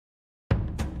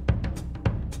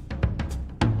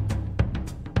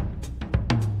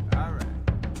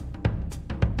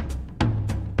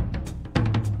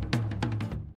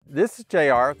This is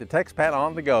JR, the TexPat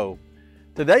on the go.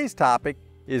 Today's topic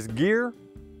is gear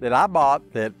that I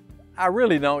bought that I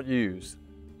really don't use.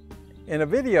 In a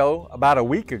video about a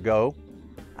week ago,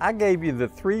 I gave you the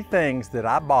 3 things that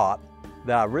I bought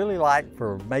that I really like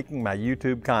for making my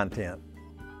YouTube content.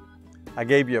 I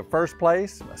gave you a first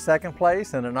place, a second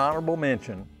place, and an honorable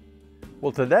mention.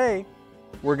 Well, today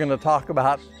we're going to talk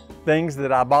about things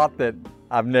that I bought that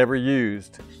I've never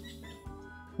used.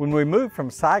 When we moved from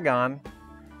Saigon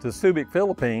to Subic,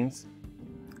 Philippines,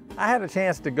 I had a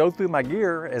chance to go through my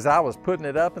gear as I was putting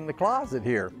it up in the closet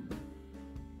here.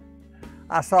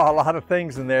 I saw a lot of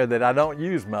things in there that I don't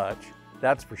use much,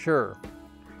 that's for sure.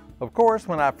 Of course,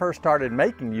 when I first started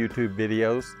making YouTube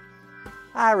videos,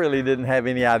 I really didn't have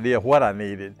any idea what I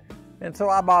needed. And so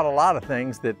I bought a lot of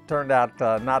things that turned out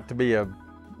not to be a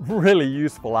really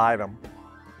useful item.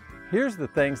 Here's the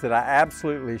things that I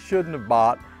absolutely shouldn't have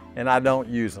bought and I don't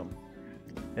use them.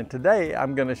 And today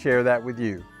I'm going to share that with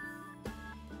you.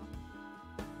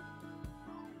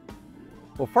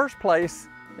 Well, first place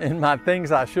in my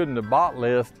things I shouldn't have bought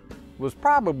list was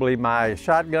probably my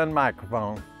shotgun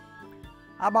microphone.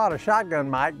 I bought a shotgun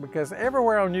mic because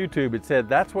everywhere on YouTube it said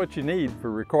that's what you need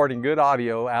for recording good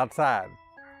audio outside.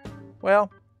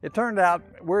 Well, it turned out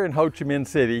we're in Ho Chi Minh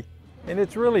City and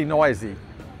it's really noisy,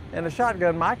 and a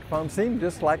shotgun microphone seemed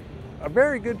just like a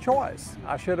very good choice.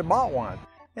 I should have bought one,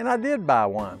 and I did buy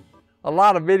one. A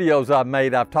lot of videos I've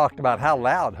made, I've talked about how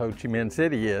loud Ho Chi Minh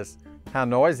City is, how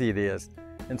noisy it is,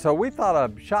 and so we thought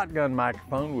a shotgun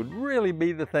microphone would really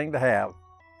be the thing to have.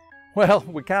 Well,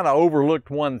 we kind of overlooked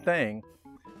one thing,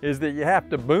 is that you have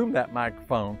to boom that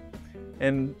microphone,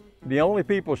 and the only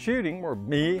people shooting were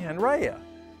me and Rhea.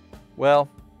 Well,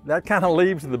 that kind of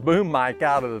leaves the boom mic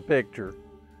out of the picture.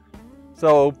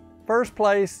 So, first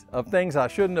place of things I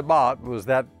shouldn't have bought was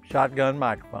that shotgun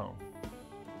microphone.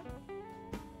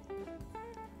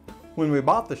 When we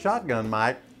bought the shotgun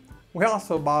mic, we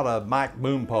also bought a mic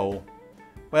boom pole.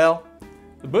 Well,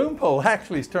 the boom pole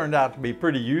actually has turned out to be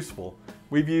pretty useful.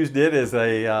 We've used it as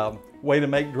a way to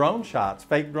make drone shots,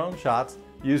 fake drone shots,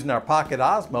 using our pocket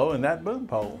Osmo and that boom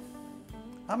pole.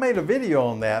 I made a video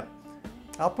on that.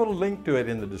 I'll put a link to it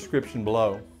in the description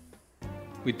below.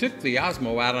 We took the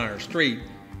Osmo out on our street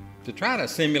to try to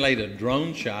simulate a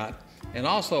drone shot and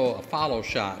also a follow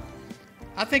shot.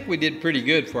 I think we did pretty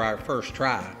good for our first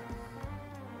try.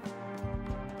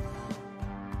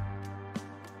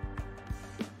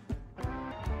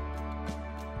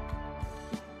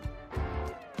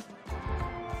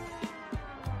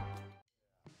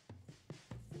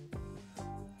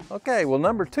 Okay, well,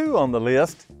 number 2 on the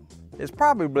list is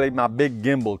probably my big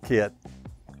gimbal kit.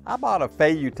 I bought a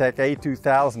Feiyutech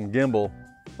A2000 gimbal,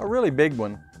 a really big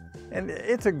one, and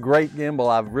it's a great gimbal.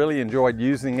 I've really enjoyed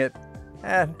using it,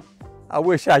 and I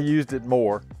wish I used it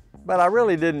more, but I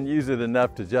really didn't use it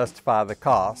enough to justify the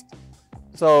cost.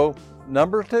 So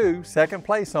number 2, second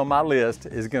place on my list,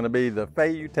 is going to be the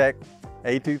Feiyutech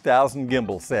A2000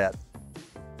 gimbal set.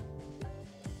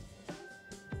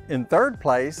 In third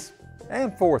place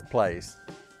and fourth place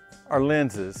are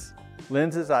lenses.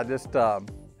 Lenses I just have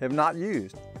not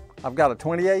used. I've got a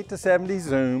 28 to 70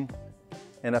 zoom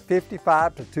and a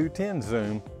 55 to 210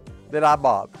 zoom that I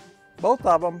bought. Both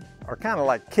of them are kind of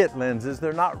like kit lenses.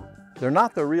 They're not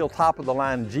the real top of the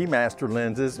line G Master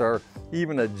lenses or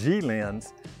even a G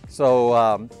lens.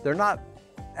 So they're not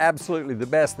absolutely the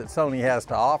best that Sony has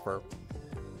to offer.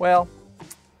 Well,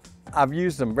 I've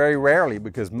used them very rarely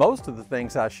because most of the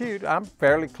things I shoot I'm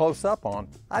fairly close up on.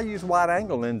 I use wide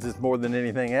angle lenses more than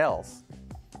anything else.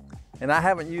 And I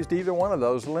haven't used either one of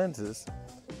those lenses.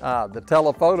 The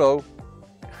telephoto,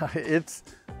 it's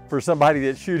for somebody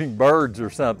that's shooting birds or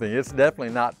something. It's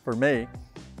definitely not for me.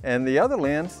 And the other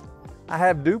lens, I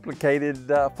have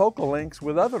duplicated focal lengths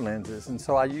with other lenses, and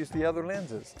so I use the other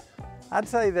lenses. I'd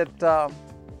say that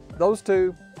those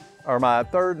 2 are my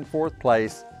third and fourth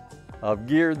place of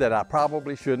gear that I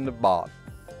probably shouldn't have bought.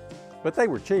 But they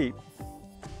were cheap.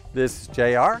 This is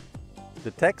JR,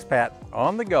 the TexPat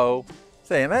on the go,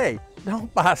 saying, hey,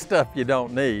 don't buy stuff you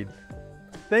don't need.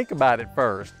 Think about it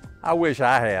first. I wish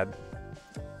I had.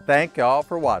 Thank y'all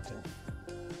for watching.